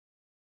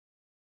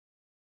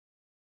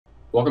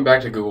Welcome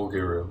back to Google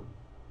Guru.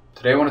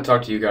 Today I want to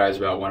talk to you guys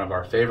about one of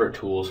our favorite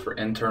tools for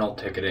internal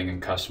ticketing and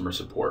customer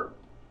support.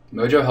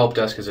 Mojo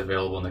Helpdesk is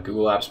available in the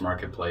Google Apps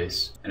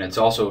Marketplace, and it's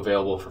also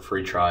available for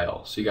free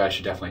trial, so you guys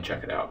should definitely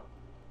check it out.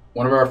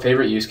 One of our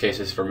favorite use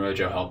cases for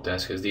Mojo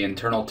Helpdesk is the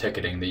internal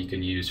ticketing that you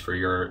can use for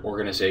your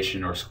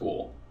organization or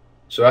school.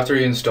 So after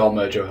you install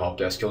Mojo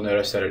Helpdesk, you'll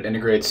notice that it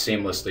integrates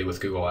seamlessly with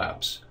Google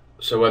Apps.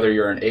 So whether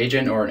you're an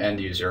agent or an end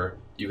user,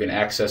 you can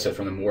access it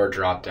from the More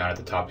dropdown at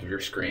the top of your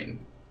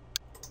screen.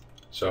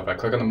 So if I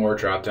click on the More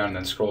dropdown and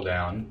then scroll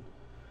down,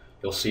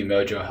 you'll see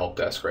Mojo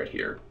Helpdesk right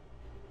here.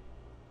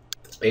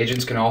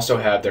 Agents can also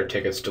have their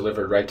tickets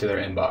delivered right to their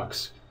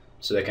inbox,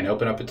 so they can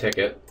open up a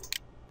ticket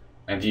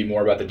and view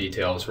more about the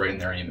details right in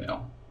their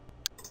email.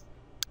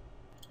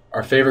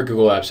 Our favorite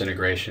Google Apps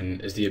integration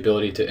is the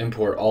ability to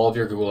import all of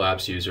your Google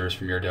Apps users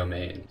from your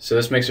domain. So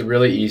this makes it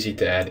really easy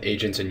to add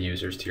agents and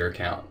users to your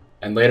account.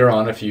 And later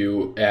on, if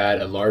you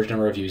add a large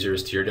number of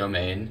users to your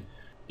domain,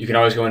 you can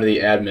always go into the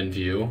admin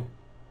view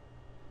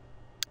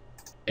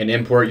and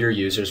import your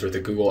users with the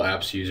Google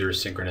Apps user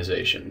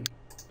synchronization.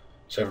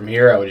 So from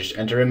here, I would just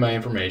enter in my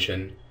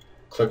information,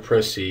 click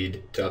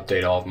proceed to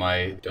update all of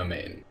my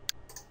domain.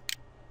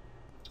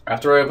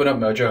 After I open up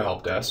Mojo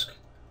Helpdesk,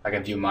 I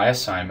can view my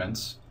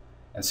assignments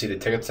and see the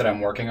tickets that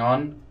I'm working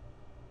on,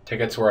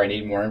 tickets where I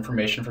need more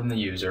information from the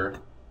user,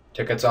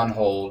 tickets on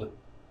hold,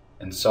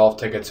 and solve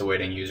tickets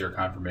awaiting user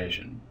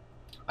confirmation.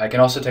 I can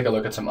also take a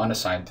look at some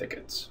unassigned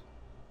tickets,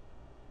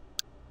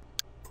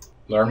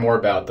 learn more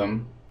about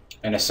them,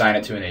 and assign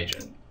it to an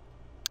agent.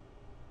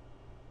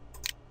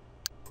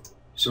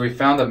 So we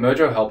found that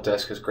Mojo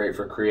Helpdesk is great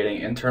for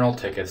creating internal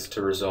tickets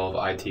to resolve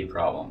IT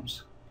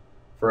problems.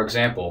 For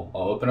example,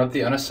 I'll open up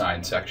the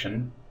unassigned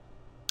section,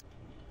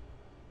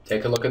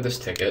 take a look at this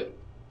ticket,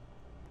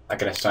 I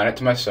can assign it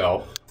to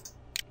myself,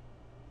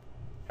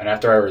 and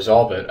after I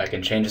resolve it, I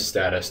can change the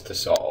status to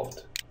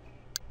solved.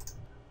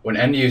 When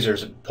end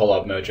users pull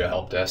up Mojo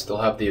Helpdesk, they'll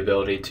have the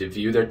ability to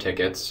view their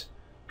tickets,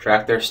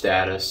 track their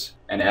status,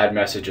 and add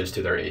messages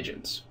to their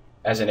agents.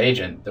 As an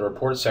agent, the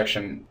report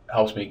section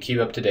helps me keep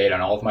up to date on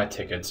all of my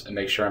tickets and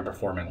make sure I'm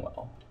performing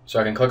well. So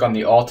I can click on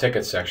the All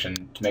Tickets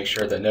section to make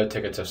sure that no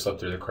tickets have slipped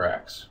through the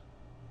cracks.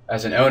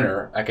 As an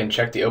owner, I can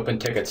check the Open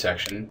Ticket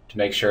section to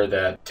make sure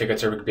that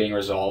tickets are being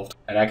resolved,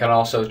 and I can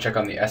also check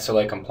on the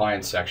SLA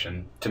Compliance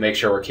section to make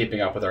sure we're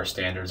keeping up with our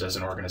standards as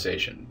an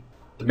organization.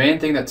 The main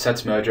thing that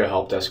sets Mojo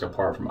Helpdesk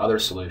apart from other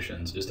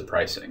solutions is the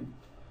pricing.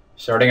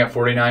 Starting at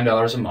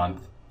 $49 a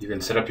month, you can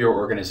set up your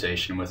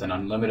organization with an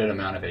unlimited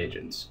amount of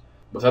agents.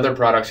 With other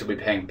products, you'll be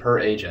paying per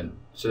agent,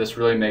 so this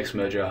really makes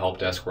Mojo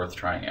Helpdesk worth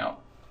trying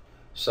out.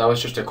 So that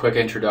was just a quick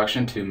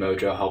introduction to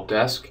Mojo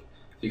Helpdesk.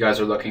 If you guys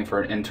are looking for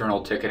an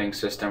internal ticketing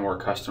system or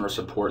customer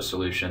support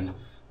solution,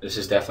 this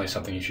is definitely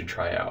something you should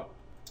try out.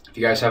 If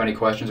you guys have any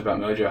questions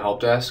about Mojo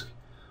Helpdesk,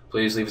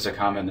 please leave us a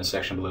comment in the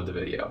section below the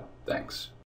video. Thanks.